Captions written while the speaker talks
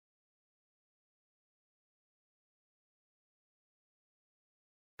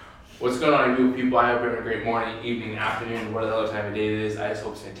What's going on, beautiful people? I hope you're having a great morning, evening, afternoon, whatever the hell time of day it is. I just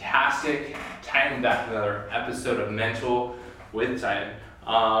hope it's fantastic. Titan back with another episode of Mental with Titan.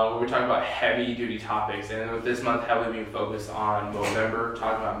 We're talking about heavy duty topics, and with this month heavily being focused on Movember,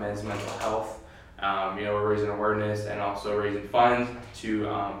 talking about men's mental health. We're raising awareness and also raising funds to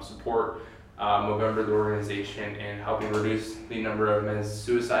support Movember, the organization, and helping reduce the number of men's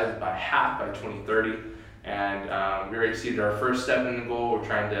suicides by half by 2030. And we already exceeded our first step in the goal. We're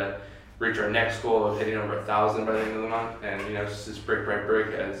trying to reach our next goal of hitting over 1,000 by the end of the month. And it's just brick by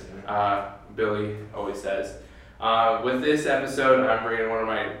brick, as Billy always says. With this episode, I'm bringing one of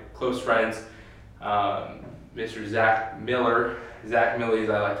my close friends, Mr. Zach Miller. Zach Millie, as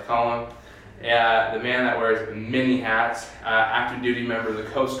I like to call him. The man that wears many hats, active duty member of the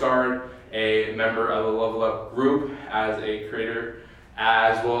Coast Guard, a member of the Level Up group as a creator,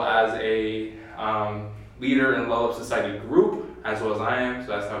 as well as a leader in Level Up Society group, as well as I am,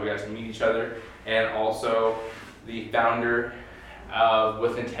 so that's how we got to meet each other, and also the founder of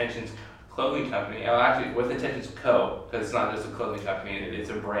With Intentions clothing company. Actually, With Intentions Co., because it's not just a clothing company, it's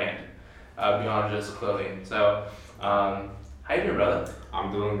a brand beyond just clothing. So, how you doing, brother?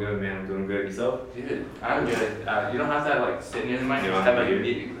 I'm doing good, man. I'm doing good. Yourself? Dude, I'm good. You don't have to sit near the mic. You Just don't have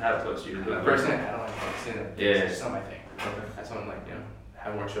have it close to you. Personally, I don't like sitting there. Yeah. It's just not my thing. Okay. That's when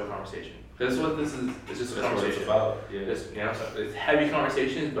have more chill conversation. This is what this is. It's just a That's what it's conversation. about. Yeah. So it's heavy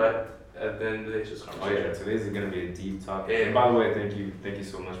conversations, but at the end of the day, it's just Oh conversation. yeah. Today's is gonna be a deep topic. Yeah. And by the way, thank you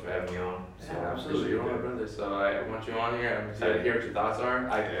so much for having me on. So Yeah, I absolutely. appreciate You're my that. brother, so I want you on here. I'm excited to hear what your thoughts are.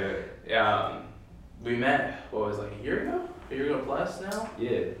 Yeah. We met. What was it, like a year ago? A year ago plus now?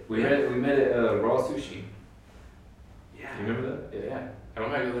 Yeah. We met at Raw Sushi. Yeah. You remember that? Yeah. I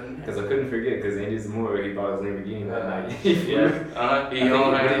went back to live in Because I couldn't forget, because Andy Zamora, he bought his Lamborghini that night. He I think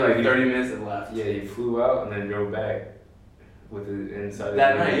only had he- like 30 minutes and left. Yeah, he flew out and then drove back with it inside.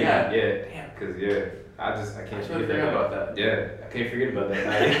 That his night, Lamborghini. yeah. Yeah. Damn. Because I can't totally forget forgot that. about that. Yeah, I can't forget about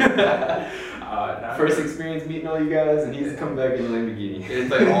that night. First experience meeting all you guys, and he's come back in a Lamborghini. It's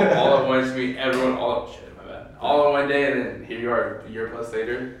like all at once, meet everyone, all in one day, and then here you are a year plus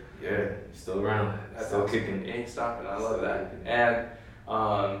later. Yeah, still around, still awesome. kicking. Ain't stopping. I love that. And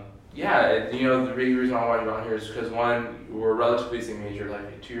the big reason I wanted you on here is because one, we're relatively the same age. You're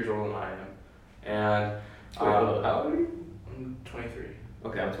like 2 years older than I am, and How old are you? I'm 23.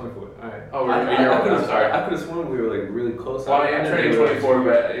 Okay, I'm 24. All right. Oh, we're a year older. I'm sorry. I could have sworn we were like really close. Well, I'm turning 24,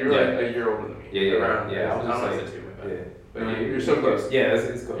 but you're Yeah. like a year older than me. Yeah. Around, I was I don't know just if it's like, too, yeah. but you're so close. Yeah,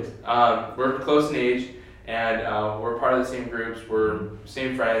 it's close. We're close in age, and we're part of the same groups. We're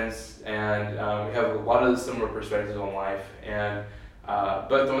same friends, and we have a lot of similar perspectives on life. And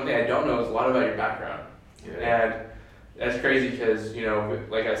but the one thing I don't know is a lot about your background. Yeah. And that's crazy because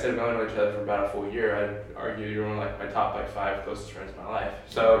like I said, we've only known each other for about a full year. I'd argue you're one of my top 5 closest friends in my life.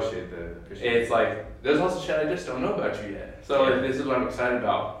 So Appreciate that. it's like there's lots of shit I just don't know about you yet. So this is what I'm excited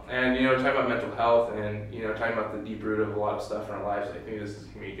about. And talking about mental health and talking about the deep root of a lot of stuff in our lives. I think this is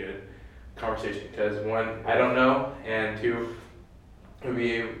gonna be a good conversation because one, I don't know, and two, we'll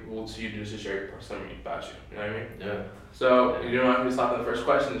be able to just to share something about you. You know what I mean? Yeah. So you don't have to stop on the first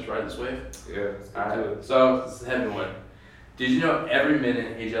question. Just ride this wave. Yeah. Let's get to Alright. it. So this is a heavy one. Did you know every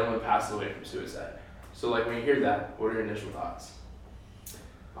minute a gentleman passes away from suicide? So when you hear that, what are your initial thoughts?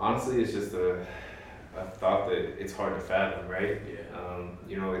 Honestly, it's just a thought that it's hard to fathom, right?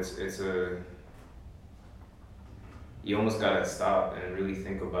 Yeah. It's a. You almost gotta stop and really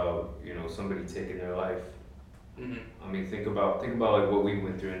think about somebody taking their life. Mm-hmm. I mean, think about like what we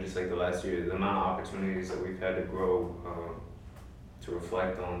went through in just like the last year, the amount of opportunities that we've had to grow, to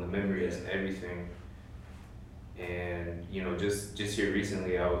reflect on the memories and everything. And just here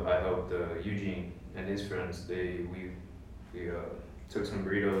recently, I helped Eugene and his friends. We took some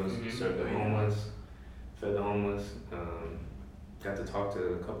burritos, served the homeless, fed the homeless. Got to talk to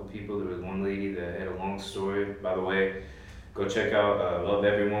a couple people. There was one lady that had a long story. By the way, go check out Love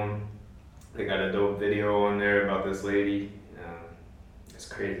Everyone. They got a dope video on there about this lady. It's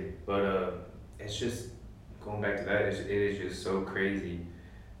crazy, but it's just going back to that. It is just so crazy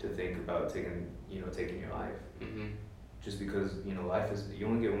to think about taking your life. Mm-hmm. Just because life is, you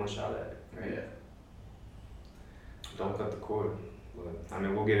only get one shot at it, right? Yeah. Don't cut the cord. But I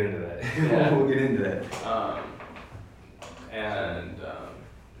mean, we'll get into that. Yeah. We'll get into that.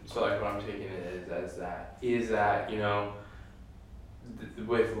 So what I'm taking it is that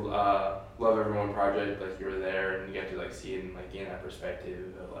with Love Everyone project, you were there and you got to see it and gain that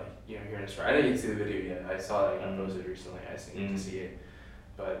perspective of hearing a story. I didn't get to see the video yet. I saw it posted recently. I just didn't get to see it,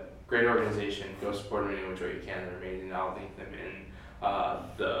 but great organization. Go support them in any which way you can. They're amazing. I'll link them in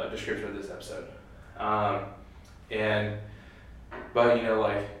the description of this episode.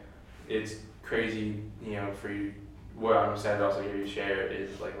 it's crazy, for you. What I'm excited to also hear you share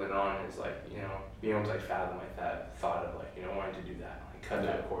is like later on is like, being able to like fathom like that thought of like, wanting to do that, like cut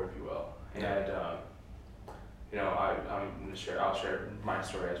that cord, if you will. And, I'll share my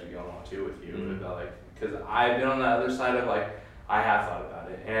story as we go along too with you about like, because I've been on the other side of like, I have thought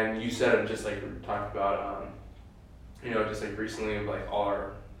about it. And you said just like talked about, just like recently of like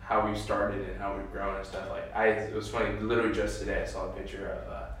how we started and how we've grown and stuff. Like it was funny, literally just today I saw a picture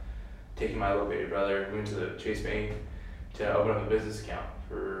of taking my little baby brother, we went to the Chase Bank to open up a business account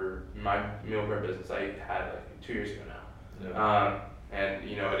for my meal prep business I had like 2 years ago now. Yeah. And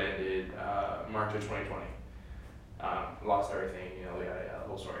it ended March of 2020. Lost everything, we had a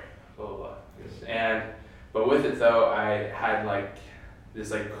whole story, blah blah blah. Yes. But with it though, I had like this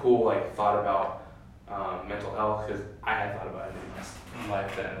like cool like thought about mental health, because I had thought about it in my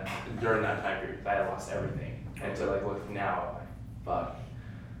life then during that time period. I had lost everything, and to like look now, like fuck,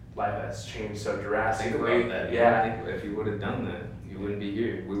 life has changed so drastically. Think about that. Yeah. If you would have done that, you wouldn't be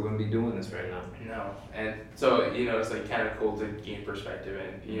here. We wouldn't be doing this right now. No. And so it's like kind of cool to gain perspective,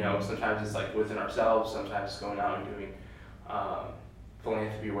 and sometimes it's like within ourselves, sometimes it's going out and doing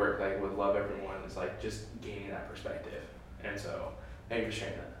philanthropy work like with Love Everyone. It's like just gaining that perspective. And so thank you for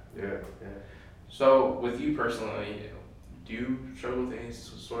sharing that. Yeah. So with you personally, do you struggle with any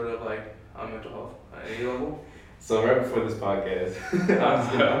sort of like mental health at any level? So right before this podcast,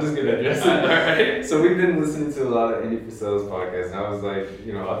 I'm just gonna address it. Right. So we've been listening to a lot of Andy Frisella's podcasts, and I was like, I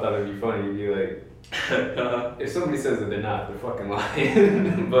thought it'd be funny. You'd be like, if somebody says that they're not, they're fucking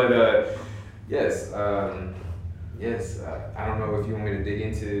lying. But yes. I don't know if you want me to dig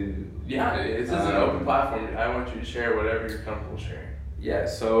into. Yeah, this is an open platform. I want you to share whatever you're comfortable sharing. Yeah.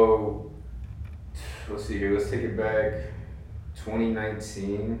 So let's see here. Let's take it back.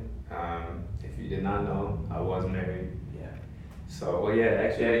 2019. If you did not know, I was married. Yeah. So,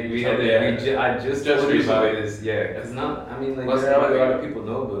 actually, I just told you about this. Yeah, it's not. I mean, like a lot of people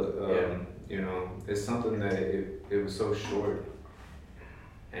know, but it's something that it was so short,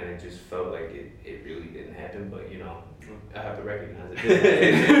 and it just felt like it really didn't happen. But I have to recognize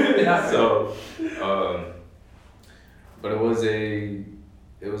it. So, but it was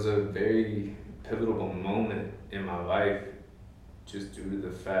a very pivotal moment in my life, just due to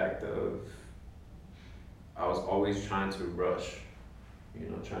the fact of I was always trying to rush,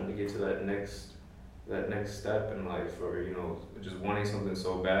 trying to get to that next step in life, or just wanting something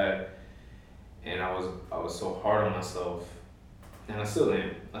so bad, and I was so hard on myself, and I still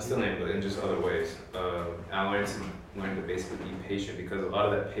am, but in just other ways. I learned to basically be patient, because a lot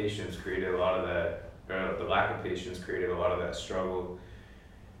of that patience created a lot of that, the lack of patience created a lot of that struggle,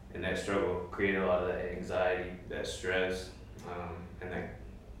 and that struggle created a lot of that anxiety, that stress. And that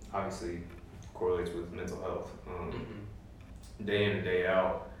obviously correlates with mental health, day in and day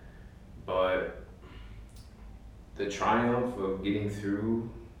out. But the triumph of getting through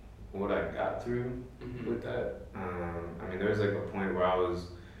what I got through with that, there was like a point where I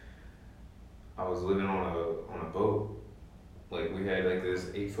was living on a boat. Like we had like this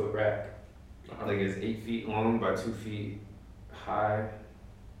 8-foot rack, like it's 8 feet long by 2 feet high,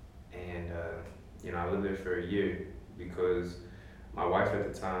 and I lived there for a year because my wife at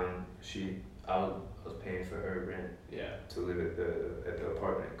the time, I was paying for her rent to live at the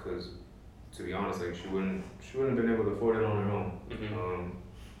apartment, because to be honest, like she wouldn't have been able to afford it on her own.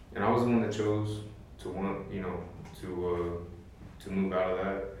 And I was the one that chose to want to move out of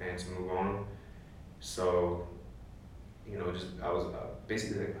that and to move on. So I was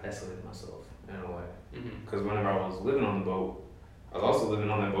basically like isolating myself in a way, because whenever I was living on the boat, I was also living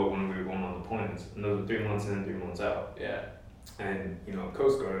on that boat when we were going on deployments, and those were 3 months in, 3 months out. Yeah. And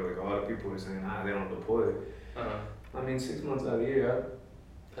Coast Guard, like a lot of people were saying, they don't deploy. 6 months out of the year,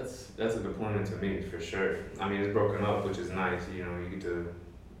 that's a deployment to me for sure. It's broken up, which is nice. You get to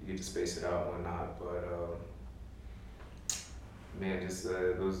space it out and whatnot. But just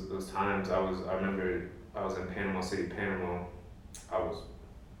those times, I remember I was in Panama City, Panama. I was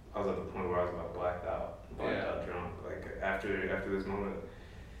at the point where I was about blacked out drunk. Like after this moment,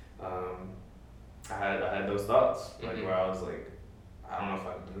 I had those thoughts, like where I was like, I don't know if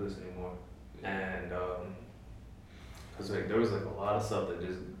I can do this anymore. And because like there was like a lot of stuff that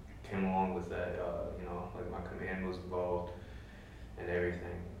just came along with that. Like my command was involved and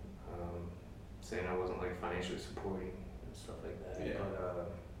everything, saying I wasn't like financially supporting and stuff like that. Yeah. But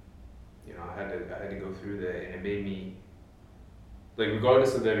I had to go through that, and it made me, like,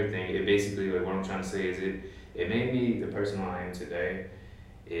 regardless of everything, it basically, like, what I'm trying to say is it made me the person I am today.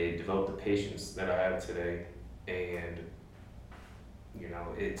 It developed the patience that I have today, and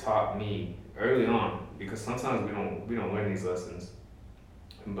it taught me early on, because sometimes we don't learn these lessons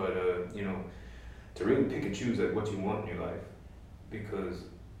But you know, to really pick and choose like what you want in your life, because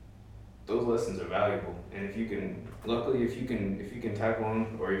those lessons are valuable. And if you can, luckily, if you can tackle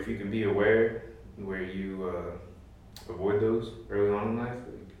them, or if you can be aware where you avoid those early on in life,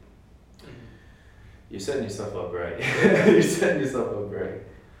 you're setting yourself up right. You're setting yourself up right.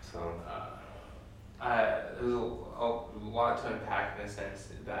 So. There's a lot to unpack in a sense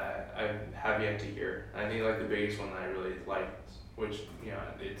that I have yet to hear. I think like the biggest one that I really liked, which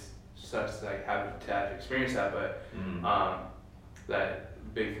it sucks to like have to experience that, but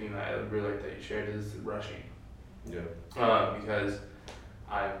that big thing that I really like that you shared is rushing. Yeah. Because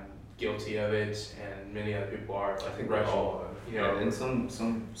I'm guilty of it, and many other people are. I think rushing. we all are. In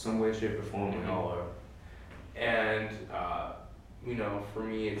some way, shape, or form, we all are. And for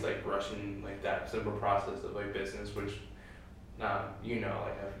me, it's like rushing like that simple process of like business, which like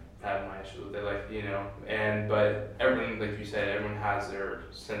I've had my issues with it, like but everyone, like you said, everyone has their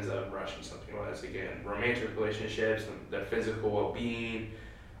sense of rushing something, whether it's again romantic relationships, their physical well-being,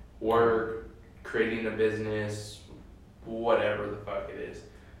 work, creating a business, whatever the fuck it is.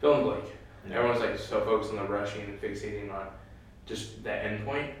 Fill in the blank. Yeah. Everyone's like so focused on the rushing and fixating on just the end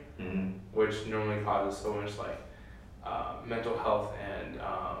point, which normally causes so much like mental health and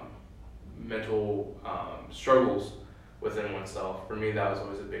mental struggles within oneself. For me, that was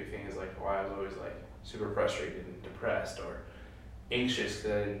always a big thing, is like why I was always like super frustrated and depressed or anxious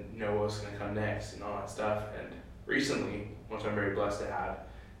because I didn't know what was going to come next and all that stuff. And recently, which I'm very blessed to have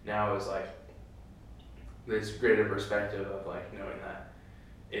now, is like this greater perspective of like knowing that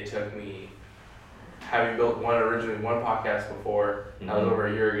it took me having built originally one podcast before, that was over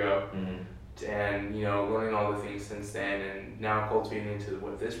a year ago, and learning all the things since then, and now cultivating into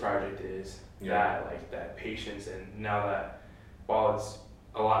what this project is, that patience. And now that while it's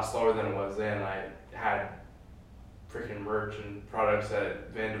a lot slower than it was then, I had freaking merch and products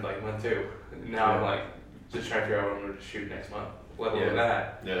at the end of like month 2. Now I'm like just trying to figure out what I'm going to shoot next month, let alone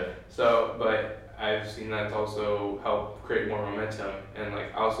that. Yeah. So, but I've seen that also help create more momentum, and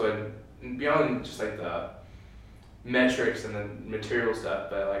like also beyond just like the metrics and the material stuff,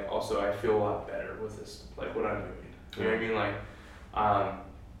 but like also I feel a lot better with this, like what I'm doing. You know what I mean? Like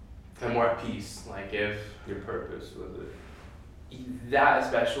I'm more at peace. Like if your purpose with it. That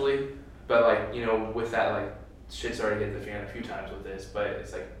especially, but like with that, like shit's already hit the fan a few times with this, but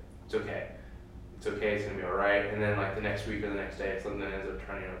it's like it's okay. It's okay. It's gonna be all right. And then like the next week or the next day, something ends up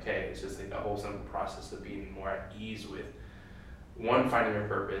turning okay. It's just like the whole simple process of being more at ease with, 1, finding your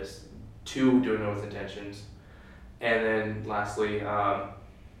purpose, 2, doing it with intentions. And then lastly,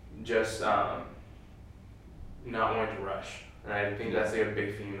 just not wanting to rush. And I think that's like a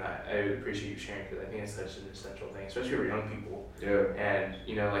big theme that I would appreciate you sharing, because I think it's such an essential thing, especially for young people. Yeah. And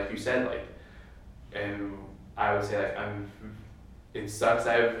like you said, like, and I would say like it sucks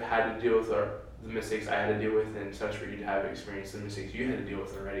I've had to deal with the mistakes I had to deal with, and such for you to have experienced the mistakes you had to deal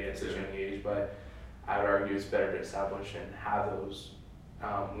with already at such a young age. But I would argue it's better to establish and have those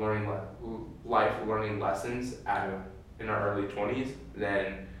life learning lessons in our early 20s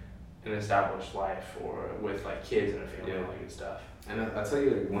than an established life or with like kids and a family and all that good stuff. And I'll tell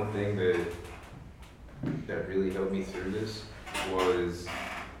you like one thing that really helped me through this was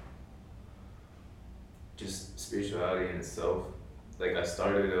just spirituality in itself. Like I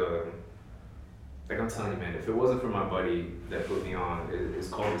started like I'm telling you, man, if it wasn't for my buddy that put me on, it's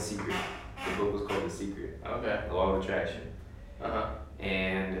called The Secret. The book was called The Secret. Okay. The Law of Attraction.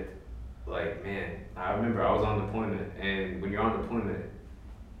 And like, man, I remember I was on deployment, and when you're on deployment,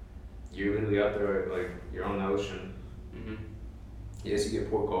 you're literally out there, like you're on the ocean. Yes, you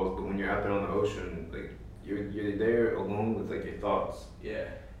get port calls, but when you're out there on the ocean, like you're there alone with like your thoughts. Yeah.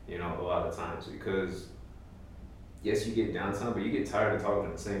 A lot of times, because yes, you get downtime, but you get tired of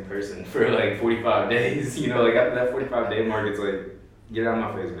talking to the same person for like 45 days. Like after that 45-day mark, it's like, get out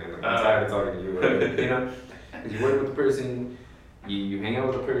of my face, man. Like I'm tired of talking to you. Like, because you work with the person. You hang out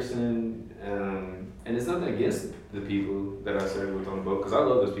with a person, and it's nothing against the people that I served with on the boat, because I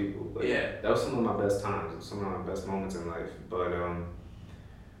love those people. Like, that was some of my best times, some of my best moments in life. But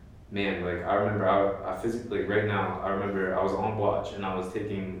man, like I remember, I physically, right now, I remember I was on watch, and I was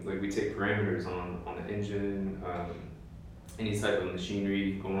taking, like we take parameters on the engine, any type of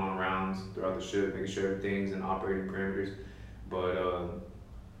machinery, going on rounds throughout the ship, making sure everything's in operating parameters. But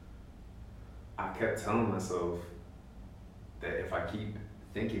I kept telling myself that if I keep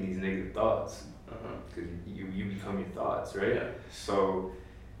thinking these negative thoughts, because you become your thoughts, right? Yeah. So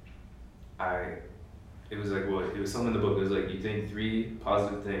it was like, it was something in the book. It was like, you think 3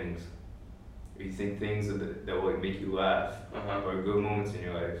 positive things, or you think things that will like make you laugh, or good moments in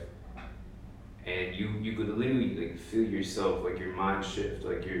your life, and you could literally like feel yourself, like your mind shift,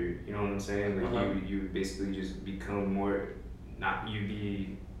 like you know what I'm saying, like you basically just become more, not you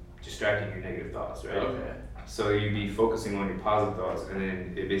be distracting your negative thoughts, right? Okay. So you'd be focusing on your positive thoughts, and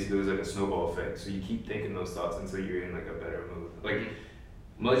then it basically was like a snowball effect. So you keep thinking those thoughts until you're in like a better mood. Like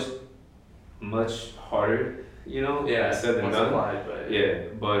much harder, you know, said than done. Applied, but yeah,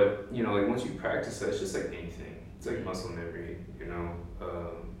 but you know, like once you practice that, it's just like anything. It's like muscle memory, you know.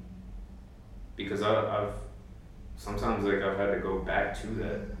 Because I've sometimes like I've had to go back to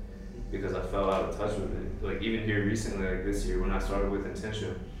that because I fell out of touch with it. Like even here recently, like this year when I started with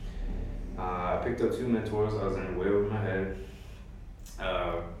Intention. I picked up 2 mentors. I was in way over my head.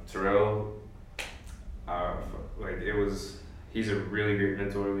 Terrell, he's a really great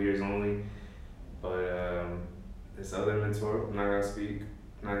mentor, leaders only. But this other mentor, I'm not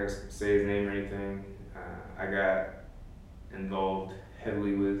gonna say his name or anything. I got involved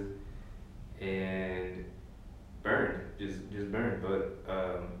heavily with and burned, just burned. But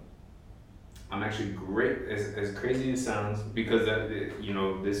I'm actually great, as crazy as it sounds, because that, you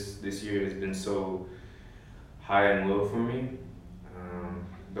know, this year has been so high and low for me.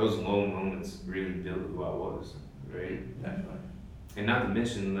 Those low moments really built who I was, right? Definitely. And not to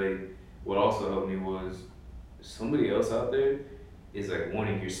mention, like, what also helped me was somebody else out there is like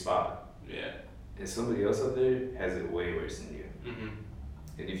wanting your spot. Yeah. And somebody else out there has it way worse than you. Mm-hmm.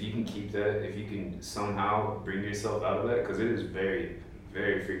 And if you can keep that, if you can somehow bring yourself out of that, because it is very,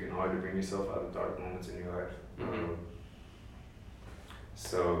 very freaking hard to bring yourself out of dark moments in your life. Mm-hmm.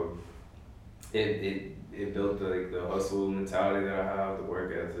 So it built the hustle mentality that I have, the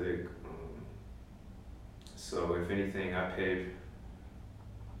work ethic. So if anything, I paid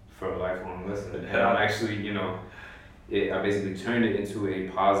for a lifelong lesson, and I'm actually, you know, I basically turned it into a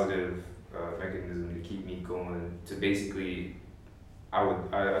positive mechanism to keep me going. To basically,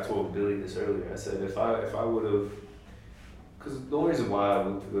 I told Billy this earlier. I said if I would have. Because the only reason why I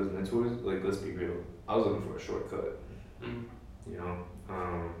looked for those mentors, like, let's be real, I was looking for a shortcut, you know?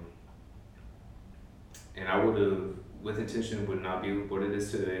 And I would have, with Intention, would not be what it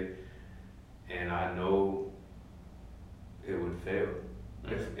is today, and I know it would fail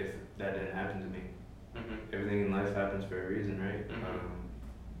if that didn't happen to me. Everything in life happens for a reason, right?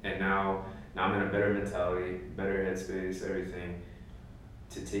 And now I'm in a better mentality, better headspace, everything,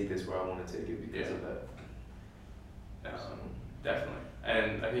 to take this where I want to take it because of that. Definitely,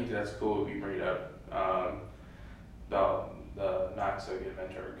 and I think that's cool you bring it up about the not so good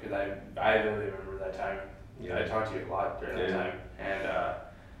mentor, because I really remember that time. Yeah. I talked to you a lot during that time, and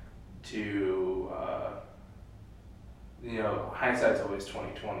you know, hindsight's always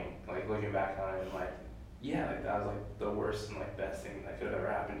 20/20. Like looking back on it, like yeah, like that was like the worst and like best thing that could have ever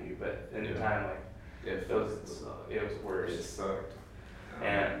happened to you, but in the time, like it was worse. It sucked.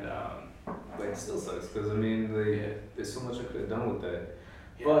 And but it still sucks because I mean, like, there's so much I could have done with that.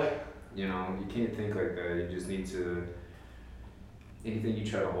 Yeah. But you know, you can't think like that. You just need to. Anything you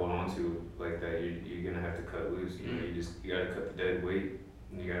try to hold on to like that, you're gonna have to cut loose. You know, you gotta cut the dead weight.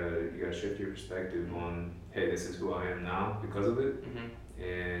 You gotta shift your perspective on, hey, this is who I am now because of it,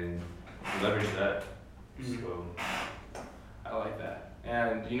 and leverage that. So I like that,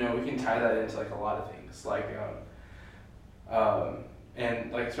 and you know, we can tie that into like a lot of things, like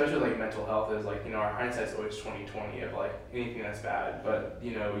and like especially like mental health is like, you know, our hindsight's always 20/20 of like anything that's bad, but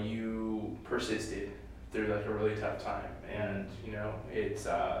you know, you persisted through like a really tough time, and you know, it's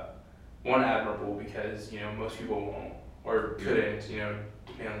one, admirable, because you know most people won't or couldn't, you know,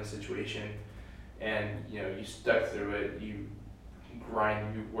 depending on the situation, and you know, you stuck through it, you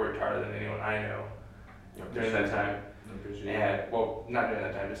worked harder than anyone I know during that time. And well, not during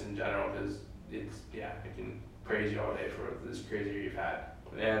that time, just in general, because it's it can praise you all day for this crazy year you've had,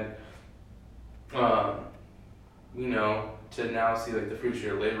 and you know, to now see like the fruits of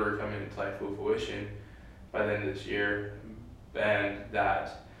your labor come into like full fruition by the end of this year, and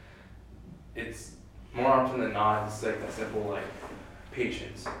that it's more often than not, it's like that simple like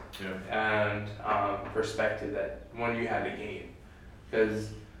patience and perspective that one you had to gain,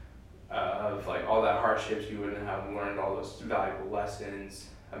 because of like all that hardships, you wouldn't have learned all those valuable lessons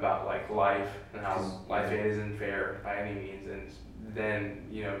about like life and how life isn't fair by any means, and then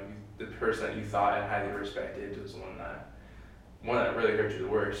you know, the person that you thought and highly respected was the one that really hurt you the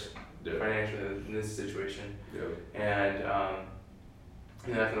worst financially in this situation. And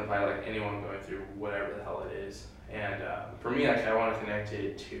you know, that can apply to like anyone going through whatever the hell it is. And for me, actually, I want to connect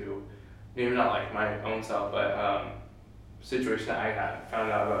it to maybe not like my own self, but situation that I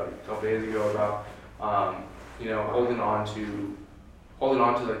found out about a couple days ago about you know, holding on to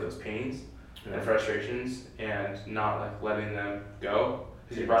like those pains and frustrations and not like letting them go.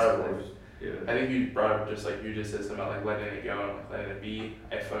 Because you brought up Yeah. I think you brought up just like you just said something about like letting it go and like letting it be,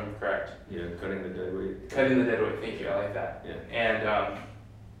 if I'm correct. Yeah, cutting the dead weight. Cutting the dead weight, thank you, I like that. Yeah. And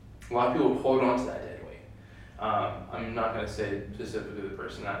a lot of people hold on to that dead weight. I'm not going to say specifically the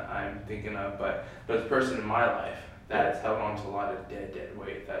person that I'm thinking of, but there's a person in my life that's held on to a lot of dead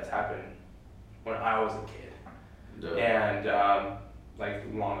weight that's happened when I was a kid. And like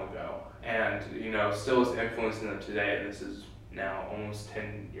long ago. And, you know, still is influencing them today, and this is now almost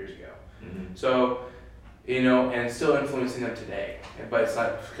 10 years ago. Mm-hmm. So, you know, and still influencing them today. But it's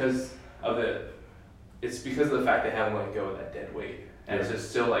not because of it's because of the fact they haven't let go of that dead weight. And it's just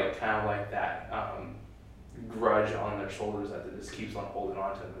still like kind of like that grudge on their shoulders that just keeps on holding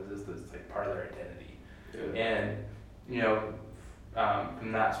on to them. It's like part of their identity. Yeah. And, you know,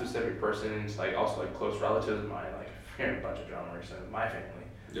 from that specific person, it's like also like close relatives of mine, like hearing a bunch of drama recently with my family.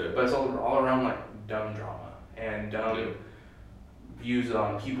 Yeah. But it's all around like dumb drama and dumb views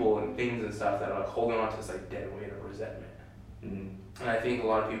on people and things and stuff that are like holding on to this like dead weight of resentment. Mm-hmm. And I think a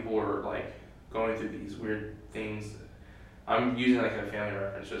lot of people are like going through these weird things. I'm using like a family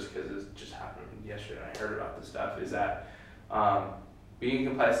reference just because it just happened yesterday and I heard about this stuff, is that being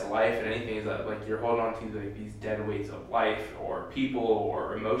complex to life and anything is that like you're holding on to like these dead weights of life or people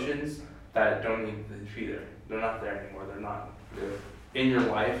or emotions that don't need to be there. They're not there anymore. They're not in your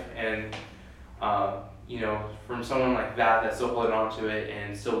life. And you know, from someone like that that's still holding on to it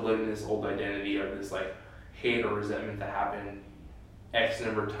and still living this old identity or this like hate or resentment that happened X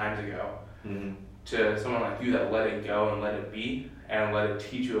number of times ago, Mm-hmm. to someone like you that let it go and let it be and let it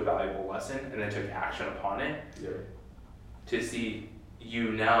teach you a valuable lesson and then took action upon it, to see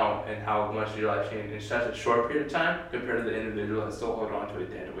you now and how much your life changed in such a short period of time compared to the individual that's still holding on to a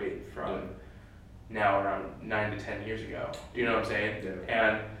dead weight from now around 9 to 10 years ago. Do you know what I'm saying? Yeah.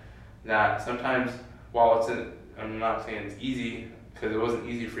 And that sometimes, while I'm not saying it's easy, because it wasn't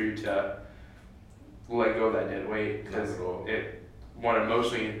easy for you to let go of that dead weight, because it, one,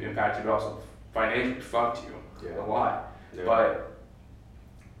 emotionally impacted, but also financially fucked you a lot. Yeah. But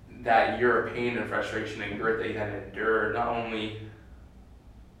that year of pain and frustration and grit that you had to endure not only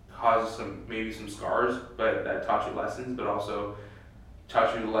caused maybe some scars, but that taught you lessons, but also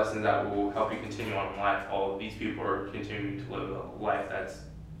taught you the lessons that will help you continue on in life. All of these people are continuing to live a life that's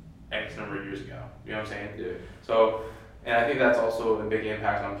X number of years ago. You know what I'm saying? Yeah. So, and I think that's also a big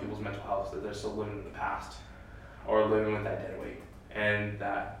impact on people's mental health, that they're still living in the past or living with that dead weight. And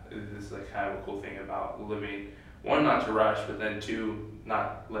that is like kind of a cool thing about living, one, not to rush, but then two,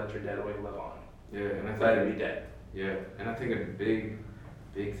 not let your dead weight live on. Yeah, and I think Let it be dead. Yeah, and I think a big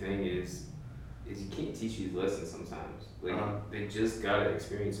thing is you can't teach these lessons sometimes. Like they just gotta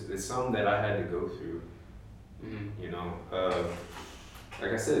experience it. It's something that I had to go through. Mm-hmm. You know,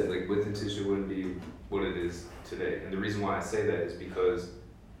 like I said, like with intention wouldn't be what it is today. And the reason why I say that is because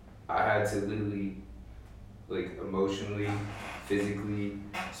I had to literally, like emotionally, physically,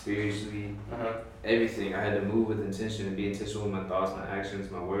 spiritually, everything. I had to move with intention and be intentional with my thoughts, my actions,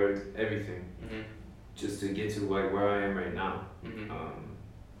 my words, everything, just to get to like where I am right now.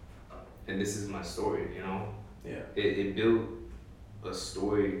 And this is my story, you know. Yeah. It built a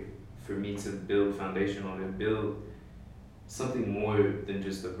story for me to build foundation on and build something more than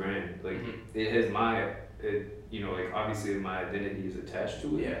just a brand. Like it has you know, like obviously my identity is attached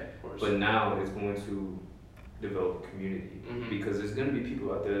to it. Yeah, of course. But now it's going to develop a community because there's going to be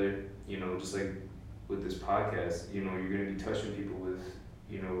people out there, you know, just like with this podcast, you know, you're going to be touching people with,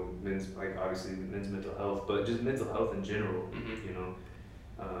 you know, men's, like obviously men's mental health, but just mental health in general, you know.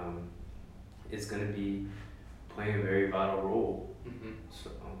 It's going to be playing a very vital role. So,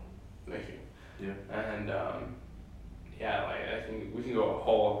 thank you. Yeah. And yeah, like I think we can go a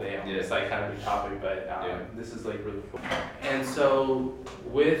whole day on this like kind of big topic, but this is like really cool. And so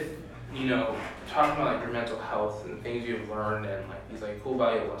with, you know, talking about like your mental health and things you've learned and like these like cool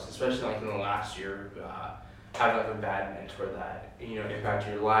valuable lessons, especially like in the last year, having like a bad mentor that, you know,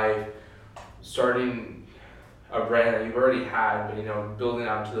 impacted your life, starting a brand that you've already had, but you know, building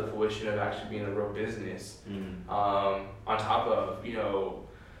out to the fruition of actually being a real business. On top of, you know,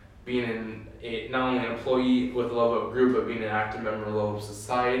 being not only an employee with a love of a group, but being an active member of love of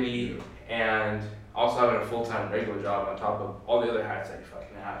society, and also having a full-time regular job on top of all the other hats that you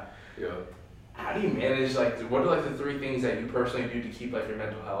fucking have. Yeah. How do you manage, like, what are like the 3 things that you personally do to keep like your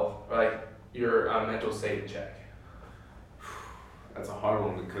mental health or like your mental state in check? That's a hard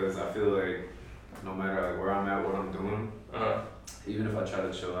one because I feel like no matter like where I'm at, what I'm doing, even if I try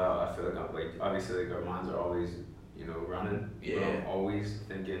to chill out, I feel like I'm like, obviously like our minds are always, you know, running. Yeah. But I'm always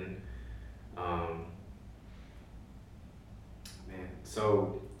thinking, man.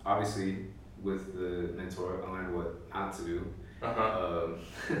 So obviously with the mentor, I learned what not to do.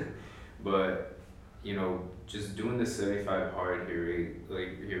 But you know, just doing the 75 hard here,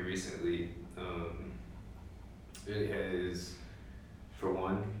 like here recently, it has, for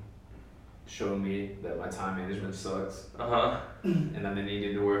one, shown me that my time management sucks, and that I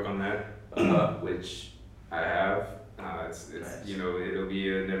needed to work on that, which I have. It's Nice. you know, it'll be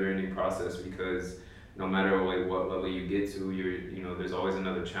a never-ending process because no matter like what level you get to, you know, there's always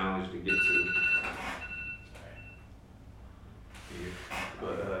another challenge to get to.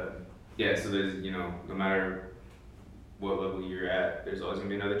 But yeah, so there's, you know, no matter what level you're at, there's always gonna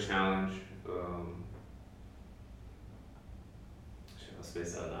be another challenge. Shit, I'll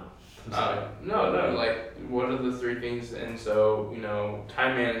space out now. I'm sorry. No, like, what are the three things? And so, you know,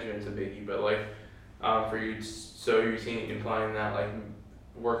 time management's a biggie, but like, for you, so you're seeing, implying that like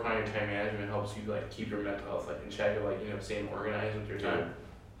working on your time management helps you like keep your mental health like in check, or like, you know, staying organized with your time.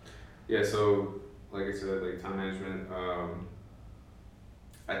 Yeah, so like I said, like time management,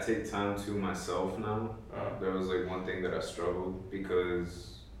 I take time to myself now. That was like one thing that I struggled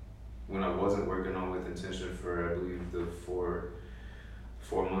because when I wasn't working on With Intention for I believe the four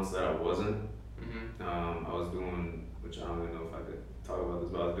months that I wasn't, I was doing, which I don't even know if I could talk about this,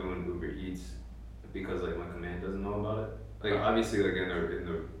 but I was doing Uber Eats because like my command doesn't know about it. Like obviously like in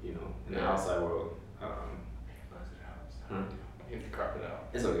the you know, in the outside world. You have to crop it out.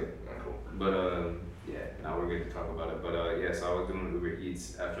 It's okay. Cool. But yeah, now we're good to talk about it. But yeah, so I was doing Uber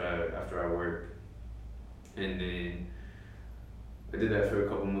Eats after I worked, and then I did that for a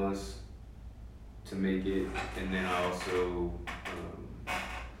couple months to make it, and then I also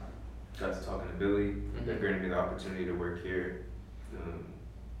got to talking to Billy. That granted me the opportunity to work here.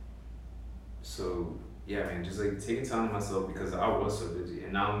 So yeah, man, just like taking time to myself because I was so busy,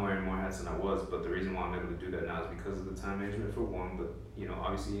 and now I'm wearing more hats than I was. But the reason why I'm able to do that now is because of the time management for one. But you know,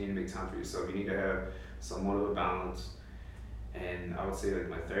 obviously you need to make time for yourself. You need to have somewhat of a balance. And I would say like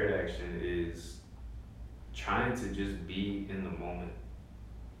my third action is trying to just be in the moment,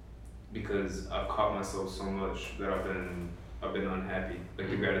 because I've caught myself so much that I've been unhappy, like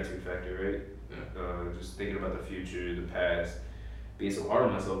the gratitude factor, right? Yeah. Just thinking about the future, the past, being so hard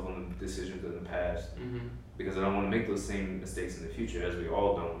on myself on the decisions in the past, because I don't want to make those same mistakes in the future, as we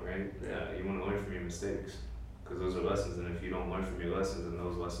all don't, right? Yeah. You want to learn from your mistakes, because those are lessons, and if you don't learn from your lessons, then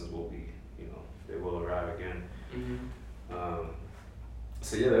those lessons will be, you know, they will arrive again.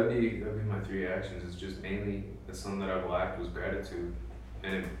 So yeah, that'd be my three actions. It's just mainly the something that I've lacked was gratitude,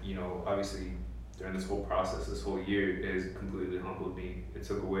 and you know, obviously during this whole process, this whole year, it has completely humbled me. It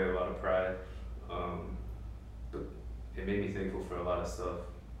took away a lot of pride, but it made me thankful for a lot of stuff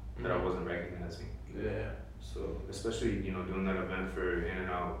that I wasn't recognizing. Yeah. So especially, you know, doing that event for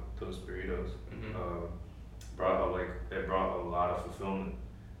In-N-Out, those burritos, brought a lot of fulfillment.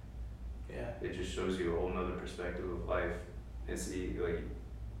 Yeah. It just shows you a whole nother perspective of life, and see like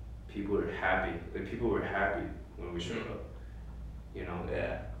people are happy. Like people were happy when we showed up, you know.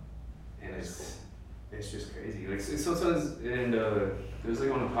 Yeah. And it's just crazy. Like sometimes, and it was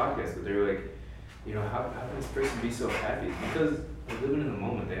like on a podcast, but they were like, you know, how can this person be so happy? It's because they're living in the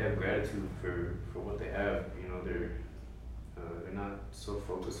moment. They have gratitude for what they have. You know, they're not so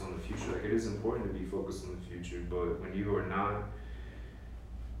focused on the future. Like it is important to be focused on the future, but when you are not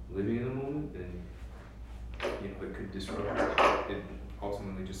living in the moment, then you know it could disrupt. It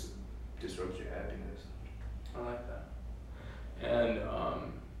ultimately just disrupts your happiness. I like that. And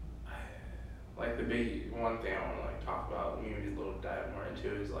like the big one thing I want to like talk about, maybe a little dive more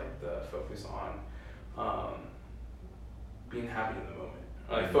into, is like the focus on being happy in the moment.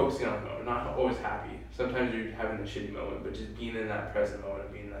 Like focusing on the moment, not always happy. Sometimes you're having a shitty moment, but just being in that present moment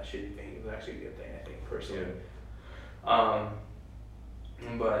and being in that shitty thing is actually a good thing, I think, personally. Yeah.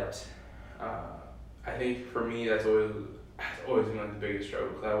 But I think for me, that's always been like the biggest struggle,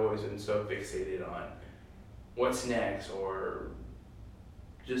 because I've always been so fixated on what's next, or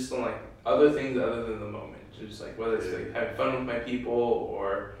just on like other things other than the moment. Just like whether it's like having fun with my people,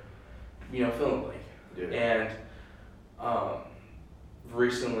 or you know, fill in the blank. Yeah. And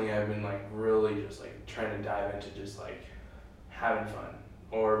recently I've been like really just like trying to dive into just like having fun,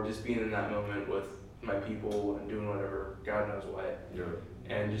 or just being in that moment with my people and doing whatever, God knows what. Yeah.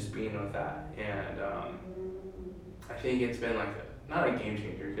 And just being with that. And I think it's been like not a game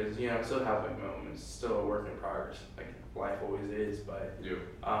changer, because you know I still have like moments, still a work in progress, like life always is. But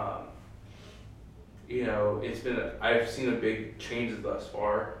you know, I've seen a big changes thus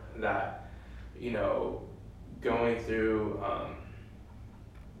far, that you know, going through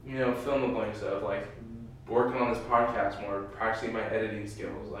you know, fill in the blank stuff, like working on this podcast more, practicing my editing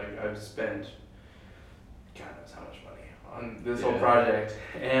skills. Like I've spent God knows how much money on this whole project,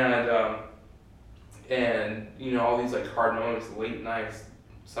 and you know, all these like hard moments, late nights,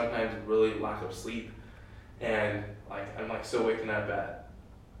 sometimes really lack of sleep, and like I'm like still waking up at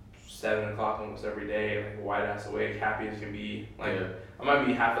 7 o'clock almost every day, like wide ass awake, happy as can be. Like I might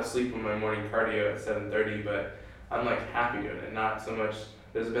be half asleep on my morning cardio at 7:30, but I'm like happy doing it. Not so much.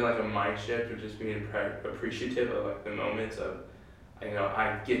 There's been like a mind shift of just being appreciative of like the moments of,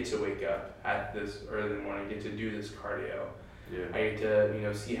 I get to wake up at this early in the morning, get to do this cardio. Yeah. I get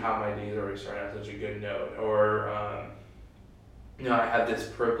to see how my days already starting on such a good note, or I have this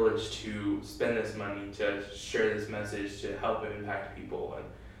privilege to spend this money to share this message to help and impact people, and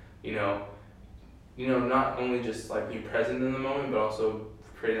not only just like being present in the moment, but also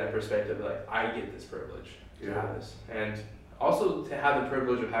creating that perspective like I get this privilege to have this, and also to have the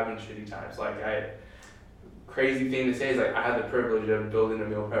privilege of having shitty times. Like crazy thing to say is like I had the privilege of building a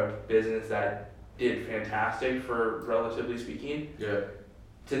meal prep business that did fantastic for relatively speaking. Yeah.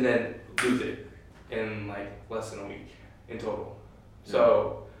 To then lose it in like less than a week in total. Yeah.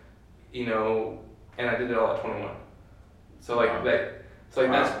 So, and I did it all at 21. So like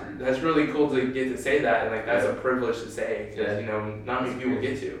that's really cool to get to say that, and like that's a privilege to say, because not many people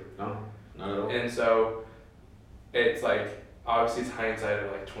get to. No, not at all. And so it's like obviously it's hindsight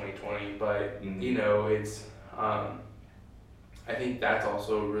of like 2020, but it's I think that's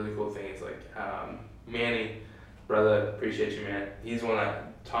also a really cool thing. It's like Manny, brother, appreciate you, man. He's the one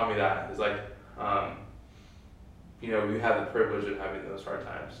that taught me that. It's like we have the privilege of having those hard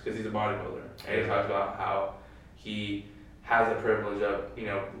times because he's a bodybuilder, and he talks about how he has the privilege of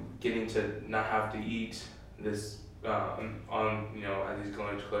getting to not have to eat this as he's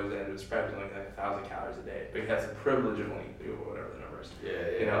going towards the end of his prep, he's only like 1,000 calories a day, but he has the privilege of only whatever the number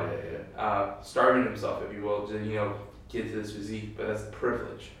is. Starving himself, if you will, to get to this physique, but that's a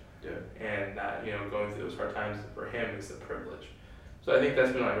privilege. Yeah. And that going through those hard times for him is a privilege. So I think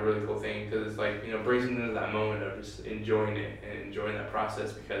that's been like a really cool thing, because it's like brings him into that moment of just enjoying it and enjoying that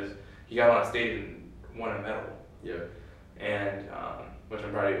process, because he got on stage and won a medal. Yeah. And which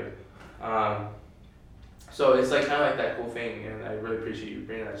I'm proud of. So it's like kind of like that cool thing, and I really appreciate you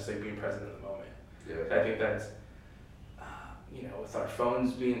bringing that, just like being present in the moment. Yeah. I think that's with our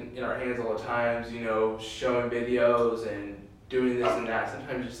phones being in our hands all the times, showing videos and doing this and that,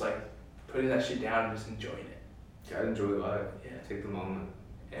 sometimes just like putting that shit down and just enjoying it. Yeah, enjoy life. Yeah. Take the moment.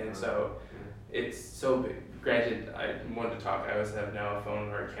 And so it's so big. Granted, I wanted to talk. I always have now a phone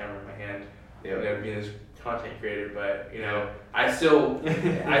or a camera in my hand. Being this content creator, but I still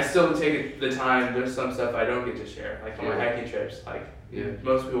take the time. There's some stuff I don't get to share, like on my hiking trips. Like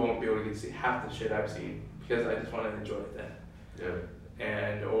most people won't be able to get to see half the shit I've seen because I just want to enjoy it then. Yeah.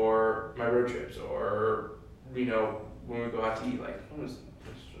 And or my road trips, or when we go out to eat, like I want to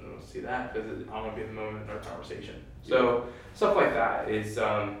see that because I want to be in the moment in our conversation. So stuff like that is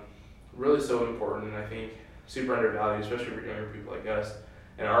really so important, and I think super undervalued, especially for younger people like us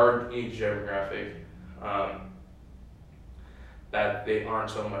and our age demographic, that they aren't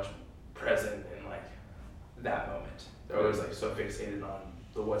so much present in like that moment. They're always like so fixated on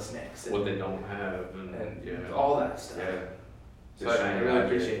the what's next, and what they don't have, and all that stuff. Yeah. So I really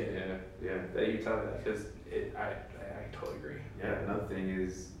appreciate it. Yeah. That you tell me that, because I totally agree. Yeah. Another thing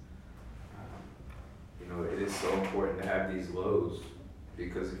is, it is so important to have these lows,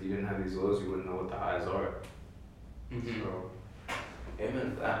 because if you didn't have these lows, you wouldn't know what the highs are. Mm-hmm. So,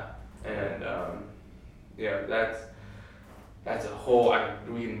 amen to that. And that's a whole.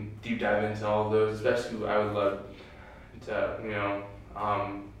 We can deep dive into all of those. Especially, I would love to.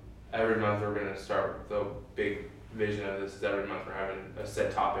 Every month we're gonna start the big vision of this. Is every month we're having a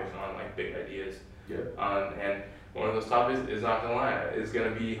set topic on like big ideas. Yeah. And one of those topics is, not gonna lie, is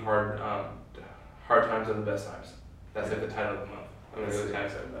gonna be hard. Hard times are the best times. That's like the title of the month. I'm really kind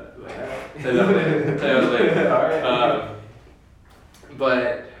of excited about it. Tell you that later. All right.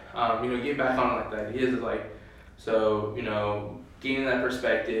 But getting back on like the ideas of like, so gaining that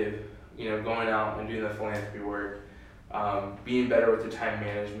perspective, going out and doing the philanthropy work, being better with your time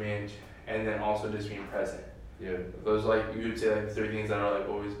management, and then also just being present. Yeah. Those like you would say like 3 things that are like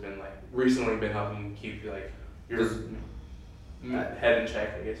always been like recently been helping keep like your head in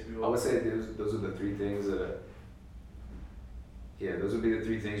check, I guess if you will. I would say those are the 3 things that. Yeah, those would be the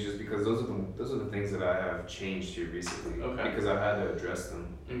 3 things, just because those are the things that I have changed here recently. Okay. Because I've had to address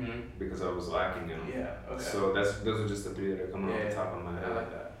them. Mm-hmm. Because I was lacking in them. Yeah. Okay. So those are just the 3 that are coming off the top of my head. I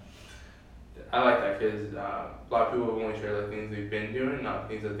like that. I like that because a lot of people have only shared like things they've been doing, not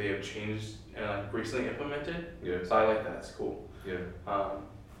things that they have changed and like recently implemented. Yeah. So I like that. It's cool. Yeah.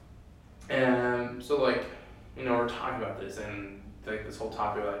 And so like, we're talking about this and like this whole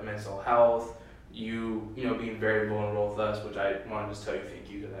topic of like mental health. You being very vulnerable with us, which I want to just tell you thank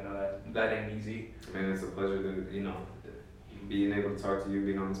you, because I know that ain't easy. Man, it's a pleasure to being able to talk to you,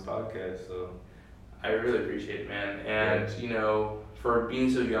 being on this podcast. So I really appreciate it, man. And for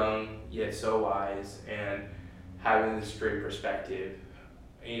being so young yet so wise and having this great perspective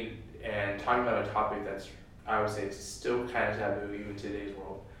and talking about a topic that's, I would say, it's still kind of taboo even in today's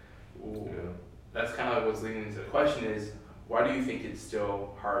world. yeah. That's kind of like what's leading into the question is, why do you think it's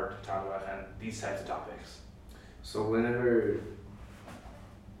still hard to talk about kind of these types of topics? So when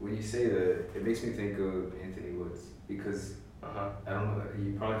you say that, it makes me think of Anthony Woods because I don't know.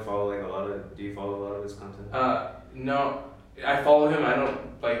 You probably follow do you follow a lot of his content? No, I follow him. I don't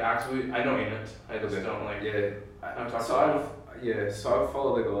actually. I know Emmett. I just don't Yeah. I don't talk So about so I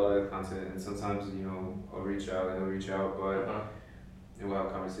follow a lot of content, and sometimes I'll reach out and he'll reach out, but and we'll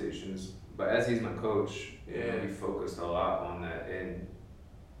have conversations. But as he's my coach, we focused a lot on that, and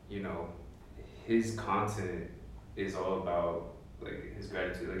his content is all about like his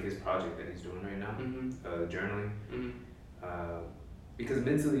gratitude, like his project that he's doing right now, journaling. Because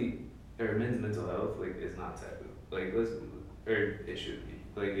men's mental health is not taboo. It should be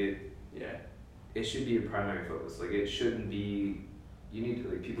it should be a primary focus. Like it shouldn't be.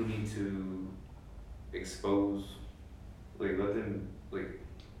 People need to expose, let them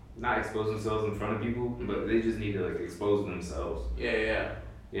not expose themselves in front of people, but they just need to expose themselves. Yeah.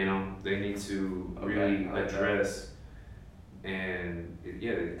 They need to really address. And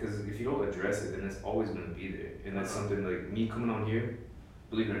because if you don't address it, then it's always going to be there, and that's something like me coming on here,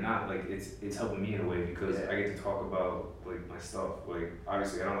 believe it or not, it's helping me in a way because I get to talk about my stuff.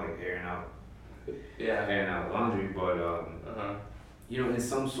 Obviously I don't like airing out laundry, but in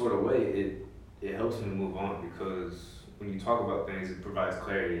some sort of way it helps me move on because when you talk about things, it provides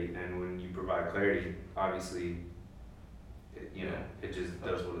clarity, and when you provide clarity, obviously it just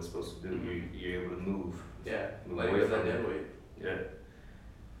does what it's supposed to do. You're able to move. Move away from that weight. Yeah.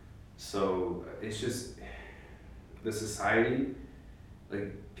 So it's just the society,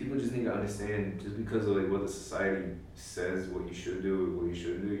 people just need to understand, just because of what the society says what you should do and what you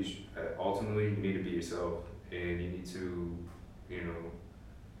shouldn't do, ultimately you need to be yourself, and you need to, you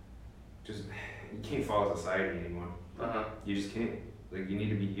can't follow society anymore. You just can't. You need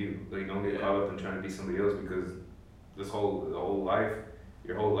to be you. Don't get caught up in trying to be somebody else, because your whole life,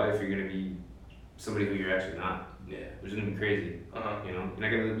 you're gonna be somebody who you're actually not. Yeah. Which is gonna be crazy. You're not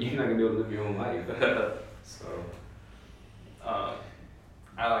gonna be able to live your own life. So.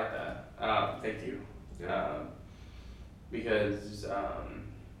 I like that. Thank you. Yeah. Because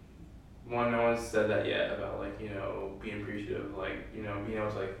no one said that yet about being appreciative, being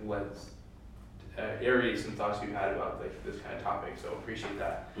able to let aerate some thoughts you've had about this kind of topic. So appreciate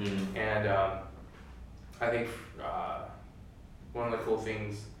that. Mm-hmm. And I think one of the cool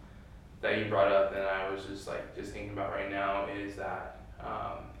things that you brought up, and I was just thinking about right now, is that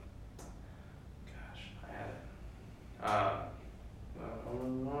I'm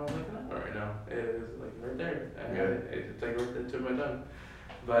looking at it right now. It's right there. I had it. It's right at the tip of my tongue.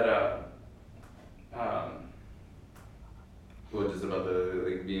 But just about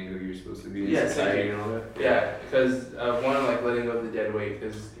the being who you're supposed to be in society and all that? Yeah, because one, letting go of the dead weight,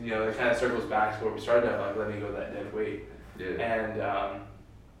 because it kind of circles back to where we started at, letting go of that dead weight. Yeah. And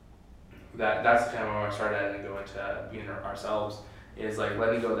that's kind of where I started at, and go into being ourselves, is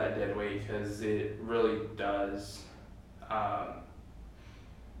letting go of that dead weight, because it really does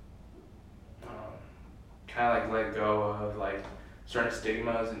kind of let go of certain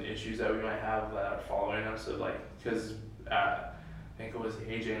stigmas and issues that we might have that are following us. So because I think it was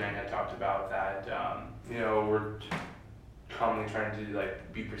AJ and I had talked about that. We're commonly trying to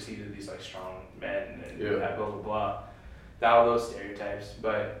be perceived as these strong men and blah blah blah. All those stereotypes,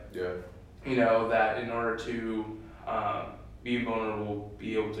 but that in order to be vulnerable,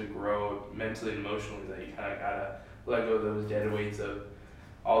 be able to grow mentally and emotionally, that you kind of gotta let go of those dead weights of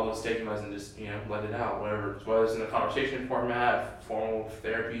all those stigmas and just let it out, whether it's in a conversation format, formal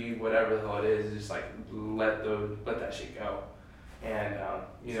therapy, whatever the hell it is, just let that shit go, and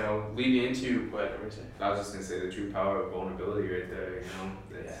lead into what were you saying? I was just gonna say the true power of vulnerability right there.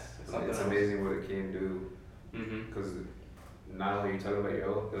 It's amazing what it can do. Because not only are you talking about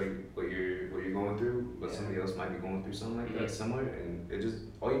what you're going through, but somebody else might be going through something like that somewhere, and it just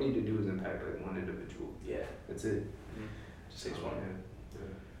all you need to do is impact one individual. Yeah, that's it. Just takes one.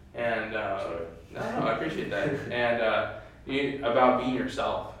 And no, I appreciate that. And about being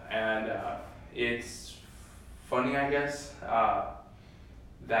yourself, and it's funny, I guess,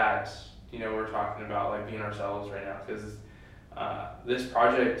 that we're talking about being ourselves right now, because this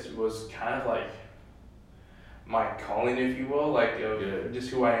project was kind of my calling, if you will, just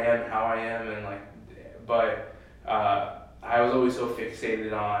who I am, how I am, and but I was always so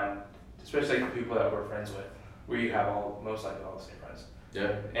fixated on, especially the people that we're friends with, where you have most likely all the same friends.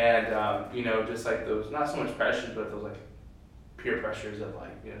 Yeah. And you know, just like those, not so much pressures, but those like peer pressures of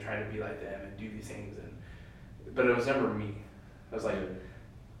like, you know, trying to be like them and do these things, but it was never me. I was like,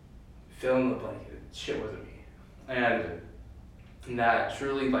 fill in the blank, shit wasn't me. And that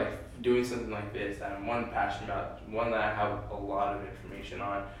truly, like, doing something like this that I'm one passionate about, one that I have a lot of information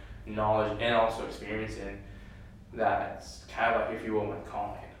on, knowledge, and also experience in, that's kind of like, if you will, my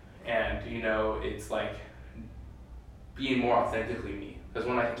calling. And you know, it's like being more authentically me, because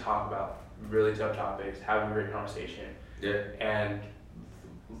when I can talk about really tough topics, have a great conversation, and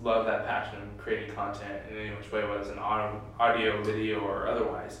love that passion of creating content in any which way, whether it's an audio, video, or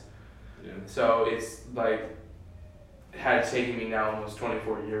otherwise. Yeah. So it's like, it had taken me now almost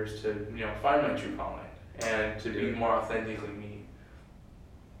 24 years to, you know, find my true calling and to be more authentically me.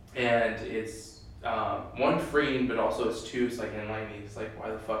 And it's one, freeing, but also it's two, it's like enlightening. It's like, why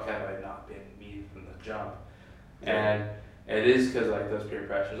the fuck have I not been me from the jump? And it is because like those peer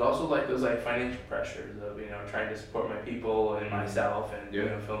pressures, also like those like financial pressures of, you know, trying to support my people and myself and you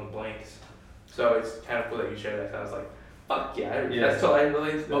know, fill in the blanks. So it's kind of cool that you share that. I was like, fuck yeah, that's all I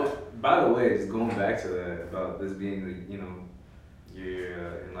relate to. That. By the way, just going back to that about this being the, you know,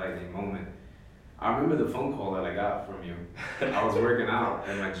 your enlightening moment. I remember the phone call that I got from you. I was working out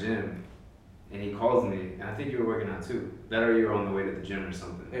at my gym, and he calls me, and I think you were working out too. That or you were on the way to the gym or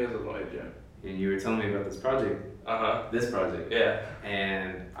something. It was on the way to the gym. And you were telling me about this project. This project. Yeah.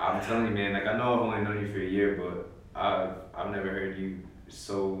 And I'm telling you, man, like, I know I've only known you for a year, but I've never heard you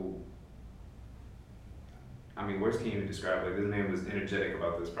so, I mean, words can't even describe, like, this man was energetic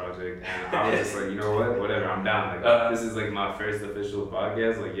about this project, and I was just like, you know what, whatever, I'm down. Like, this is like my first official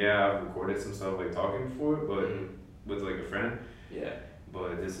podcast. Like, yeah, I've recorded some stuff, like, talking before, but with like a friend. Yeah.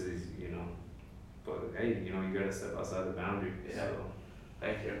 But this is, you know, but hey, you know, you gotta step outside the boundary. Yeah. So.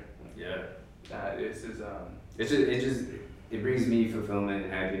 Thank you. Yeah. This is it brings me fulfillment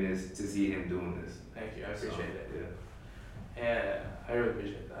and happiness to see him doing this. Thank you, I appreciate it. Yeah. And I really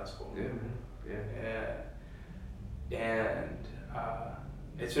appreciate it. That's cool. Yeah, man. Yeah. And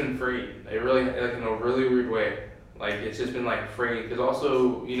it's been free. It really, like, in a really weird way. Like, it's just been like free, because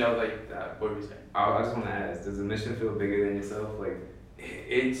also, you know, like that. What were you saying? I just want to ask, does the mission feel bigger than yourself? Like,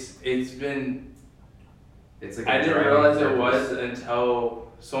 it's been. It's like I didn't realize it was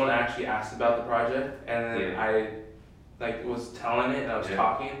until someone actually asked about the project, and then I like was telling it and I was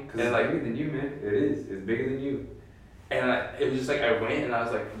talking. Because it's like, bigger than you, man. It is. It's bigger than you. And it was just like I went and I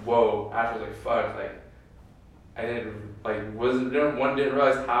was like, whoa. After I was like, fuck. Like, I didn't didn't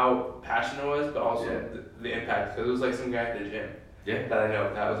realize how passionate it was, but also the impact, because it was like some guy at the gym that I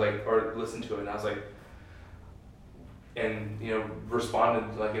know that was like, or listened to it, and I was like, and you know,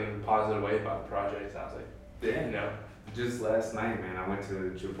 responded like in a positive way about the project. And I was like, you know. Just last night, man, I went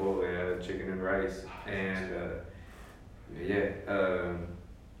to Chipotle, I had chicken and rice, and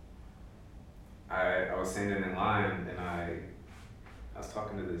I was standing in line, and I was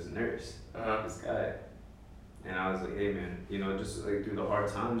talking to this nurse, this guy, and I was like, hey man, you know, just like through the hard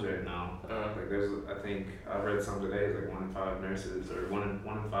times right now, like there's, I think I read something today, it's like 1 in 5 nurses, or 1 in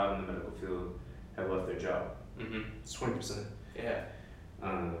 5 in the medical field have left their job. It's 20%. Yeah.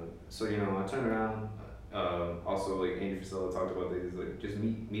 So, you know, I turned around. Also, like Andy Frisella talked about this, like just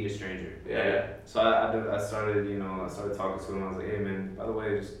meet a stranger. Yeah. So I started, you know, talking to him. I was like, hey man, by the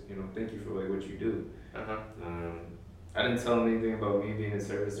way, just, you know, thank you for like what you do. I didn't tell him anything about me being in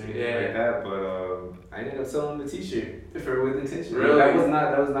service or anything like that, but I ended up selling the T-shirt for With Intention. Really? That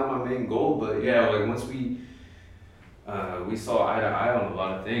was not my main goal, but you know, like once we saw eye to eye on a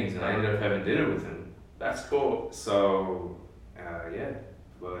lot of things, and I ended up having dinner with him. That's cool. So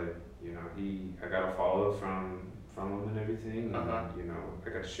but you know, I got a follow from him and everything, and you know, I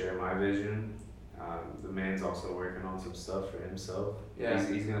got to share my vision. The man's also working on some stuff for himself. Yeah.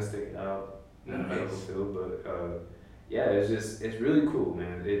 He's gonna stick it out in the medical field, but it's really cool,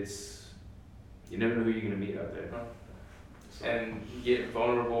 man. You never know who you're gonna meet out there. So. And get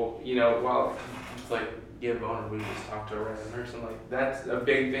vulnerable, you know, get vulnerable, you just talk to a random person, like, that's a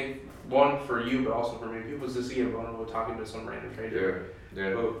big thing, one for you, but also for many people, is just to get vulnerable talking to some random stranger.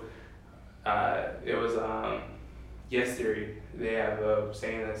 It was Yes Theory. They have a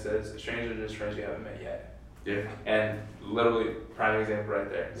saying that says, strangers are just friends you haven't met yet. Yeah. And literally, prime example right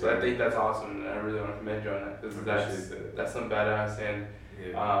there. So I think that's awesome, and I really want to commend you on that, because that's some badass. And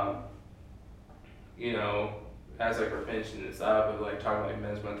you know, as like we're finishing this up, of like talking like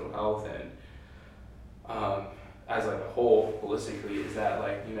men's mental health and as like a whole holistically, is that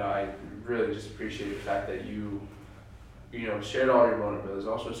like, you know, I really just appreciate the fact that you know, shared all your vulnerabilities,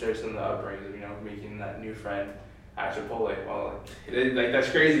 also shared some of the upbringings of, you know, making that new friend at Chipotle. Well, like that's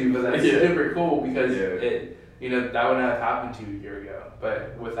crazy, but that's super cool, because that wouldn't have happened to you a year ago.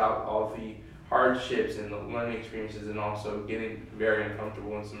 But without all the hardships and the learning experiences, and also getting very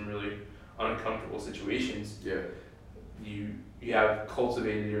uncomfortable in some really uncomfortable situations, you have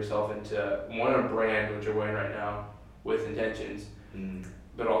cultivated yourself into a brand, which you're wearing right now, with intentions,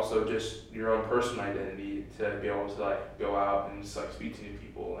 but also just your own personal identity to be able to like go out and just like speak to new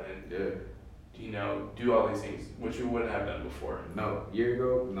people and do all these things which you wouldn't have done before. No, 2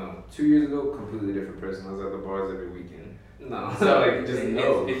 years ago, completely different person. I was at the bars every weekend. No, so like just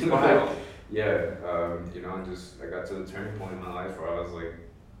no. It's wild. Yeah, I got to the turning point in my life where I was like,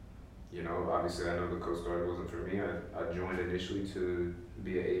 obviously I know the Coast Guard wasn't for me. I joined initially to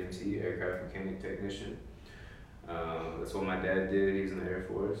be an AMT, aircraft mechanic technician. That's what my dad did. He was in the Air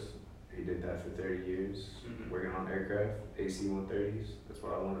Force. He did that for 30 years, working on aircraft, AC-130s. That's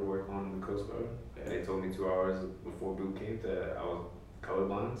what I wanted to work on in the Coast Guard. And they told me 2 hours before boot camp that I was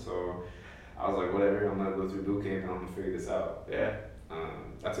colorblind, so I was like, whatever, I'm gonna go through boot camp and I'm gonna figure this out. Yeah.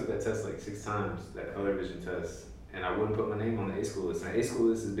 I took that test like 6 times, that color vision test, and I wouldn't put my name on the A school list. And the A school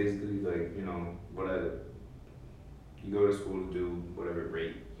list is basically like, you go to school to do whatever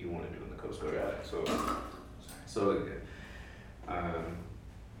rate you want to do in the Coast Guard.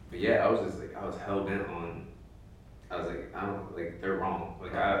 But yeah, I was hell bent on. I was like, they're wrong.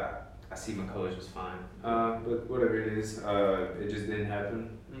 Like I see my colors was fine. But whatever it is, it just didn't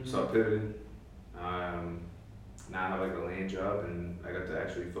happen. So I pivoted. Now I have like a land job and I got to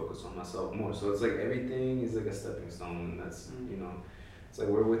actually focus on myself more. So it's like everything is like a stepping stone, and that's it's like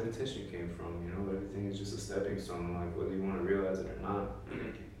where with intention came from. Everything is just a stepping stone. Like whether you want to realize it or not,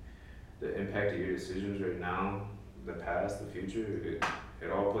 the impact of your decisions right now, the past, the future, it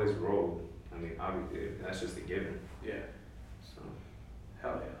all plays a role. I mean, obviously that's just a given. Yeah. So.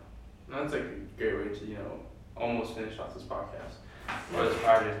 Hell yeah. And that's like a great way to almost finish off this podcast. Well, it's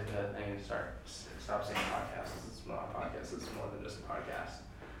probably I need to stop saying podcast. It's not a podcast. It's more than just a podcast.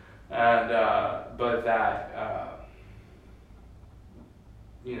 And but that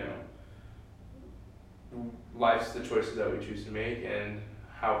life's the choices that we choose to make, and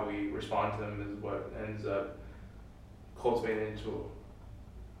how we respond to them is what ends up cultivating into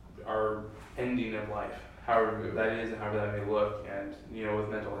our ending of life, however that is and however that may look. And with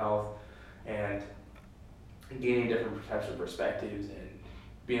mental health and gaining different types of perspectives and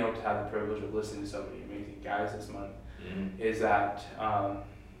being able to have the privilege of listening to so many amazing guys this month, is that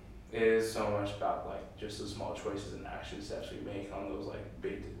it is so much about like just the small choices and action steps we make on those like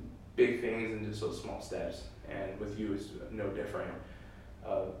big things, and just those small steps. And with you, it's no different.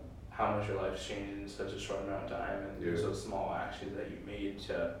 How much your life's changed in such a short amount of time, and just those small actions that you made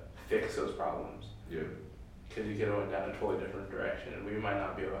to fix those problems. Yeah. Because you could have went down a totally different direction, and we might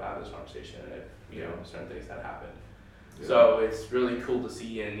not be able to have this conversation if certain things had happened. Yeah. So it's really cool to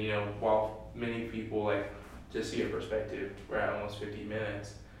see, and while many people like just see a perspective, we're at almost 50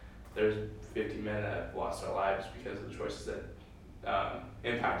 minutes. There's 50 men that have lost their lives because of the choices that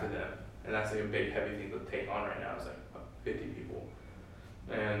impacted them, and that's like a big heavy thing to take on right now. It's like 50 people.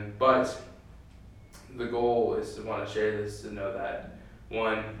 But the goal is to want to share this, to know that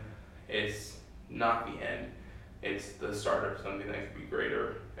one, it's not the end, it's the start of something that could be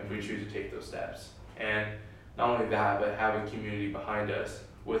greater if we choose to take those steps. And not only that, but having community behind us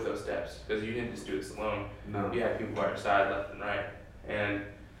with those steps, because you didn't just do this alone. No. You had people by your side left and right, and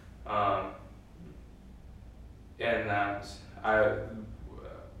that I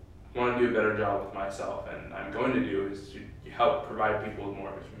want to do a better job with myself, and I'm going to do, is to help provide people with more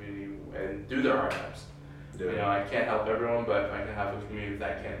of a community and do their hard times. Yeah. I can't help everyone, but if I can have a community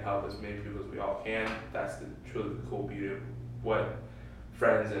that can help as many people as we all can, that's truly the cool beauty of what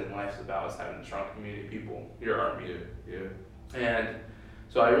friends and life's about, is having a strong community of people, your army. Yeah. And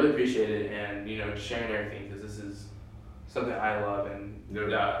so I really appreciate it, and just sharing everything, because this is something I love, and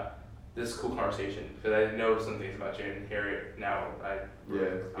this is a cool conversation, because I know some things about you and hear it now. A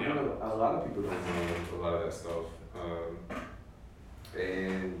lot of people don't know a lot of that stuff.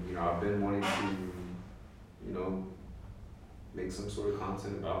 And I've been wanting to make some sort of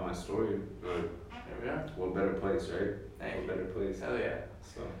content about my story, but what better place, right? What better place? Hell yeah.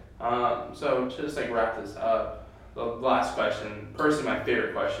 So to just like wrap this up, the last question, personally my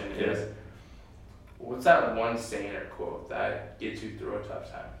favorite question, is what's that one saying or quote that gets you through a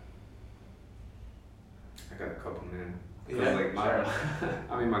tough time? I got a couple, man.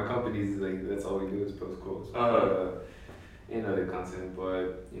 My company's like, that's all we do is post quotes. And other content,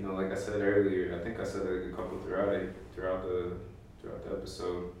 but like I said earlier, I think I said a couple throughout the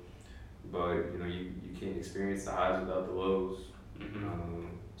episode, but you can't experience the highs without the lows.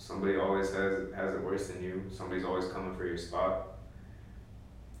 Somebody always has it worse than you. Somebody's always coming for your spot,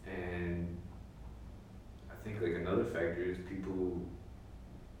 and I think like another factor is people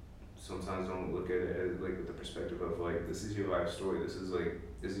sometimes don't look at it as like with the perspective of like this is your life story. This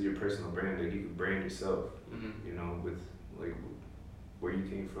is your personal brand. Like you can brand yourself. You know, with like where you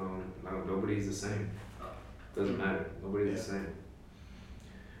came from. Nobody's the same. Doesn't matter. Nobody's the same.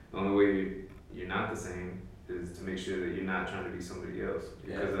 The only way you're not the same is to make sure that you're not trying to be somebody else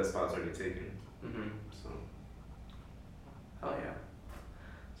because that spot's already taken. So. Hell yeah.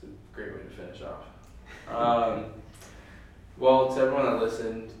 It's a great way to finish off. Well, to everyone that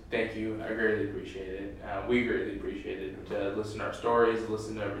listened, thank you. I greatly appreciate it. We greatly appreciate it to listen to our stories,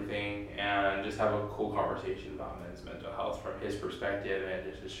 listen to everything, and just have a cool conversation about men's mental health from his perspective and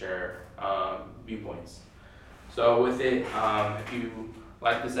just to share viewpoints. So with it, if you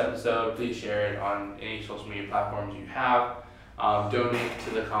like this episode, please share it on any social media platforms you have. Donate to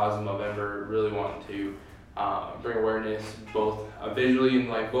the cause of Movember. Really want to bring awareness both visually and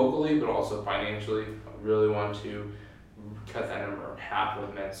like vocally, but also financially. I really want to cut that number in half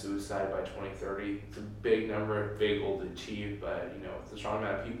with men's suicide by 2030. It's a big number, a big goal to achieve, but you know, it's a strong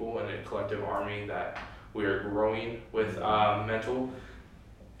amount of people and a collective army that we are growing with mental.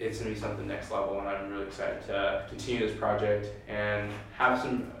 It's gonna be something next level, and I'm really excited to continue this project and have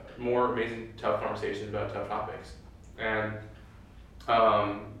some more amazing, tough conversations about tough topics. And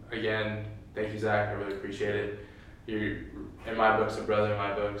again, thank you, Zach. I really appreciate it. You're in my books, a brother in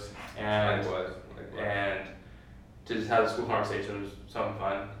my books, and Likewise. And to just have this cool conversation was something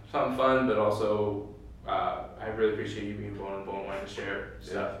fun, but also I really appreciate you being vulnerable and wanting to share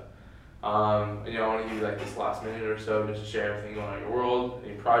stuff. You know, I want to give you like this last minute or so just to share everything going on in your world,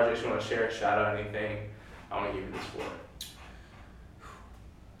 any projects you want to share, shout out anything. I want to give you this floor.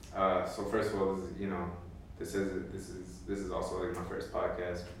 So first of all, this is also like my first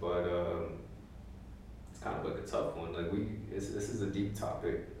podcast, but it's kind of like a tough one. Like this is a deep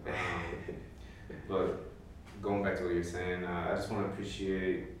topic, but going back to what you're saying, I just want to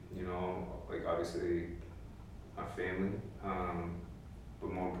appreciate, like obviously my family, but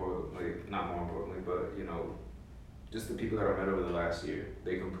not more importantly, but just the people that I met over the last year.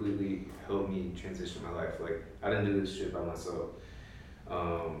 They completely helped me transition my life. Like I didn't do this shit by myself.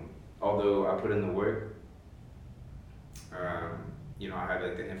 Although I put in the work, I had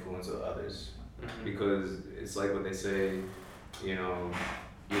like the influence of others, because it's like what they say, you're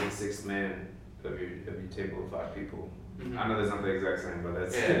the sixth man of your table of 5 people. I know that's not the exact same, but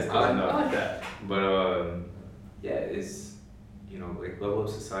that's close enough. I like that. But it's like level of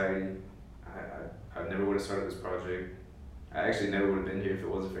society. I never would have started this project. I actually never would have been here if it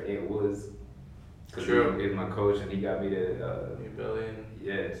wasn't for Aunt Woods. Because he was my coach and he got me to Billy and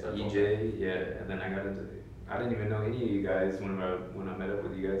EJ, and then I didn't even know any of you guys when I met up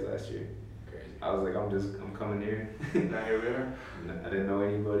with you guys last year. Crazy. I was like, I'm coming here. Now here we are. I didn't know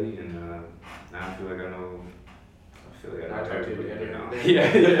anybody, and now I feel like I know everybody now. Every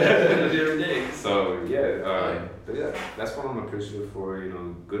day. So but that's what I'm appreciative for.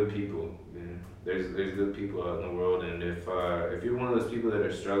 Good people. Man. There's good people out in the world, and if you're one of those people that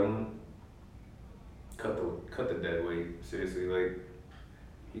are struggling, cut the dead weight. Seriously, like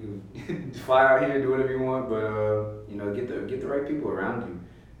you can fly out here and do whatever you want, but get the right people around you.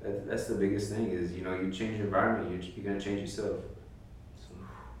 That's the biggest thing. Is you change your environment, you're gonna change yourself. So.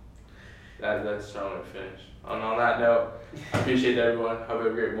 That's a strong way to finish. On that note, I appreciate everyone. Hope you have a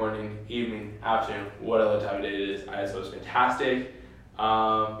great morning, evening, afternoon, whatever time of day it is. I just thought it was fantastic.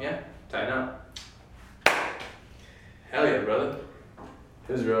 Sign out. Hell yeah, brother.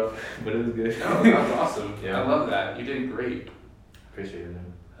 It was rough, but it was good. No, that was awesome. Yeah. I love that. You did great. Appreciate it,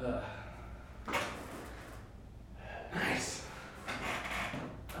 man.